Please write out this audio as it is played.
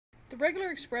The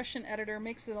regular expression editor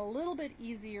makes it a little bit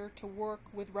easier to work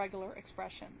with regular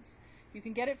expressions. You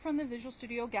can get it from the Visual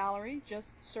Studio Gallery.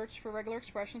 Just search for regular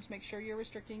expressions. Make sure you're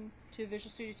restricting to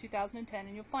Visual Studio 2010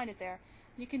 and you'll find it there.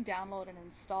 You can download and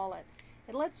install it.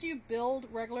 It lets you build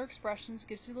regular expressions,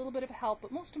 gives you a little bit of help,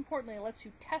 but most importantly it lets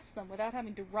you test them without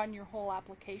having to run your whole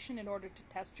application in order to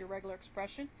test your regular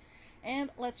expression, and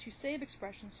lets you save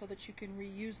expressions so that you can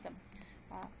reuse them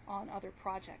on other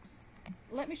projects.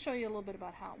 Let me show you a little bit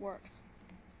about how it works.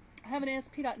 I have an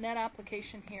ASP.NET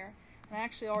application here, and I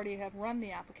actually already have run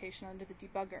the application under the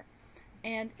debugger.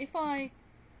 And if I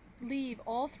leave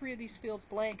all three of these fields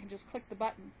blank and just click the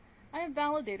button, I have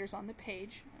validators on the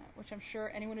page, which I'm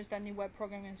sure anyone who's done any web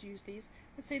programming has used these,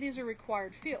 that say these are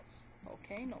required fields.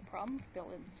 Okay, no problem.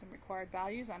 Fill in some required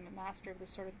values. I'm a master of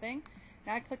this sort of thing.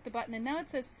 Now I click the button, and now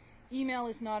it says email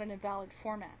is not in a valid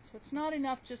format. So it's not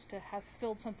enough just to have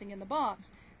filled something in the box.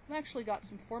 I've actually got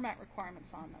some format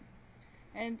requirements on them.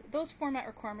 And those format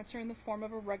requirements are in the form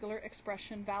of a regular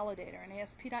expression validator, an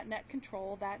ASP.NET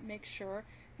control that makes sure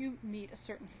you meet a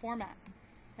certain format.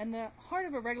 And the heart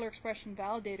of a regular expression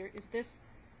validator is this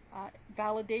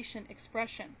validation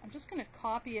expression. I'm just going to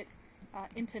copy it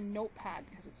into Notepad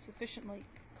because it's sufficiently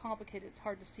complicated. It's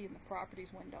hard to see in the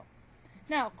properties window.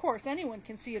 Now, of course, anyone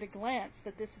can see at a glance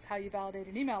that this is how you validate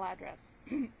an email address.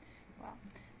 Well,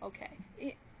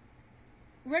 okay.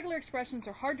 Regular expressions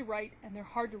are hard to write and they're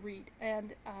hard to read,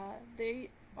 and they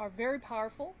are very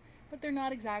powerful, but they're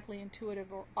not exactly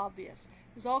intuitive or obvious.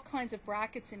 There's all kinds of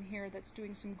brackets in here that's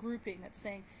doing some grouping, that's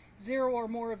saying 0 or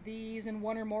more of these and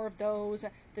 1 or more of those.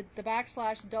 The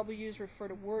backslash W's refer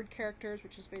to word characters,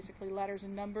 which is basically letters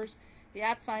and numbers. The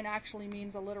 @ sign actually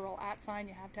means a literal @ sign.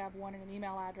 You have to have one in an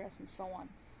email address and so on.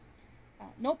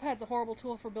 Notepad's a horrible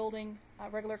tool for building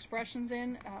regular expressions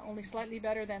in, only slightly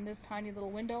better than this tiny little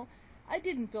window. I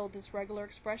didn't build this regular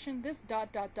expression. This ...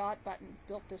 button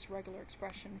built this regular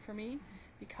expression for me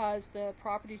because the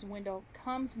properties window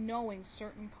comes knowing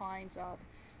certain kinds of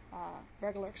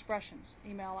regular expressions.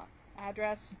 Email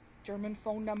address, German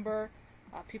phone number,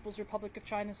 People's Republic of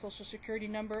China social security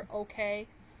number, okay,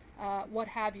 what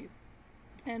have you.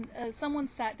 And someone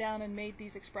sat down and made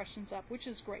these expressions up, which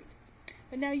is great.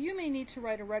 But now you may need to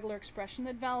write a regular expression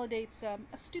that validates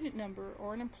a student number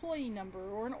or an employee number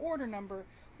or an order number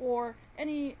or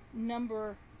any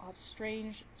number of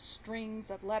strange strings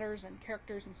of letters and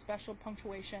characters and special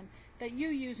punctuation that you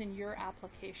use in your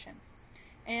application.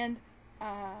 And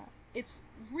it's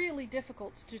really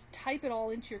difficult to type it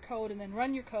all into your code and then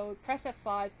run your code, press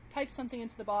F5, type something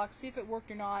into the box, see if it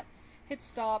worked or not, hit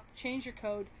stop, change your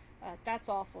code. That's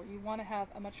awful. You want to have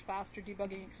a much faster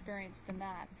debugging experience than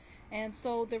that. And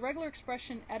so the regular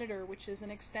expression editor, which is an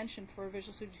extension for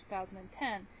Visual Studio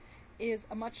 2010, is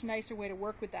a much nicer way to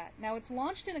work with that. Now it's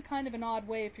launched in a kind of an odd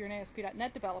way if you're an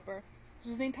ASP.NET developer,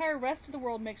 because the entire rest of the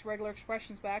world makes regular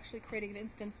expressions by actually creating an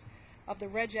instance of the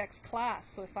regex class.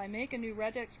 So if I make a new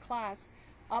regex class,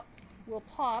 up will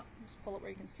pop, just pull it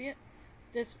where you can see it,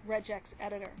 this regex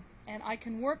editor. And I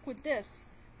can work with this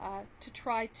to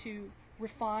try to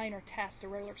refine or test a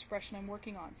regular expression I'm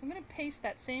working on. So I'm going to paste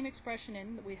that same expression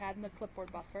in that we had in the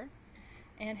clipboard buffer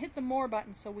and hit the More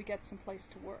button so we get some place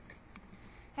to work.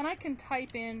 And I can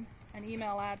type in an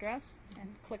email address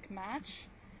and click Match,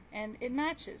 and it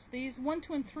matches. These 1,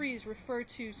 2, and 3s refer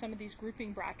to some of these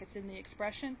grouping brackets in the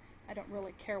expression. I don't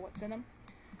really care what's in them.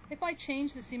 If I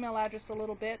change this email address a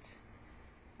little bit,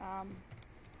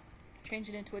 change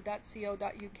it into a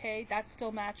 .co.uk, that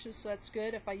still matches, so that's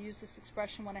good. If I use this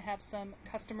expression when I have some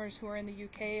customers who are in the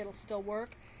UK, it'll still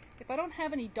work. If I don't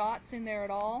have any dots in there at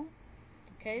all,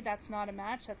 okay, that's not a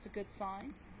match, that's a good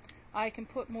sign. I can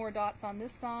put more dots on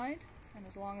this side, and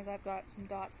as long as I've got some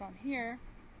dots on here,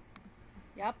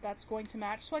 yep, that's going to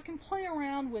match. So I can play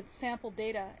around with sample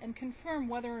data and confirm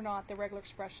whether or not the regular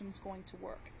expression is going to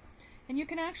work. And you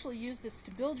can actually use this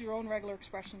to build your own regular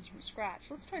expressions from scratch.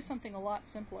 Let's try something a lot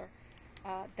simpler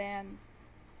than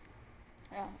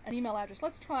an email address.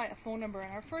 Let's try a phone number,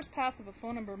 and our first pass of a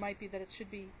phone number might be that it should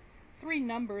be 3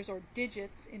 numbers or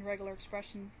digits in regular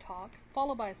expression talk,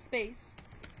 followed by a space,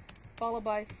 followed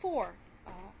by 4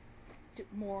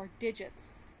 more digits.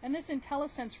 And this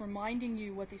IntelliSense reminding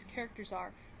you what these characters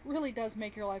are really does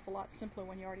make your life a lot simpler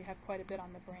when you already have quite a bit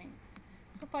on the brain.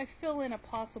 So if I fill in a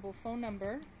possible phone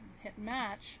number, hit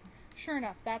match, sure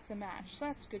enough, that's a match. So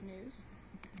that's good news.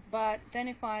 But then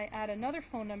if I add another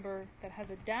phone number that has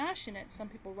a dash in it, some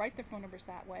people write their phone numbers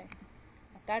that way,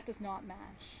 that does not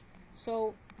match.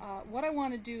 So what I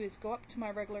want to do is go up to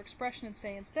my regular expression and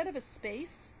say, instead of a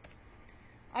space,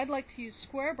 I'd like to use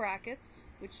square brackets,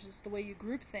 which is the way you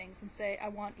group things, and say I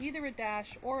want either a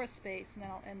dash or a space, and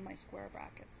then I'll end my square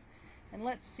brackets. And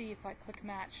let's see if I click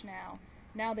match now.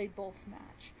 Now they both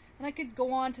match. And I could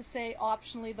go on to say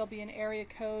optionally there'll be an area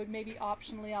code, maybe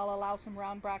optionally I'll allow some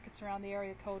round brackets around the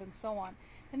area code and so on.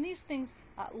 And these things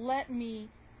let me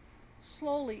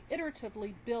slowly,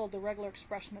 iteratively build a regular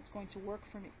expression that's going to work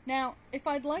for me. Now, if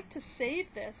I'd like to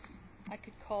save this, I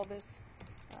could call this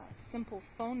simple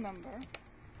phone number,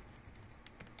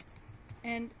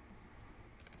 and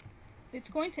it's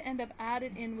going to end up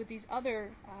added in with these other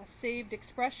saved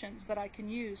expressions that I can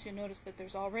use. You'll notice that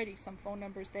there's already some phone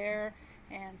numbers there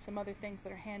and some other things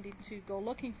that are handy to go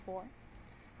looking for.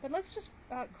 But let's just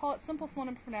call it simple phone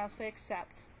number for now, say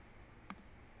accept.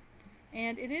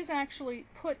 And it is actually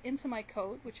put into my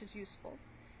code, which is useful.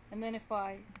 And then if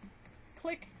I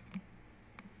click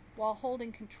while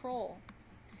holding control,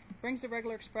 it brings the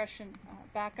regular expression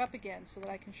back up again so that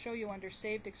I can show you under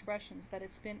saved expressions that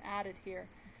it's been added here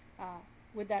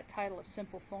with that title of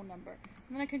simple phone number.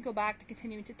 And then I can go back to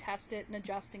continuing to test it and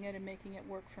adjusting it and making it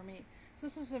work for me. So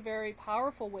this is a very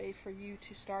powerful way for you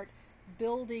to start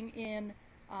building in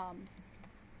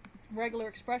regular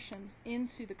expressions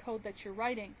into the code that you're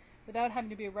writing without having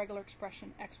to be a regular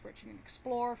expression expert. You can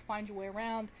explore, find your way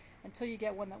around until you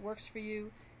get one that works for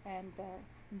you, and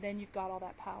then you've got all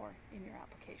that power in your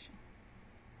application.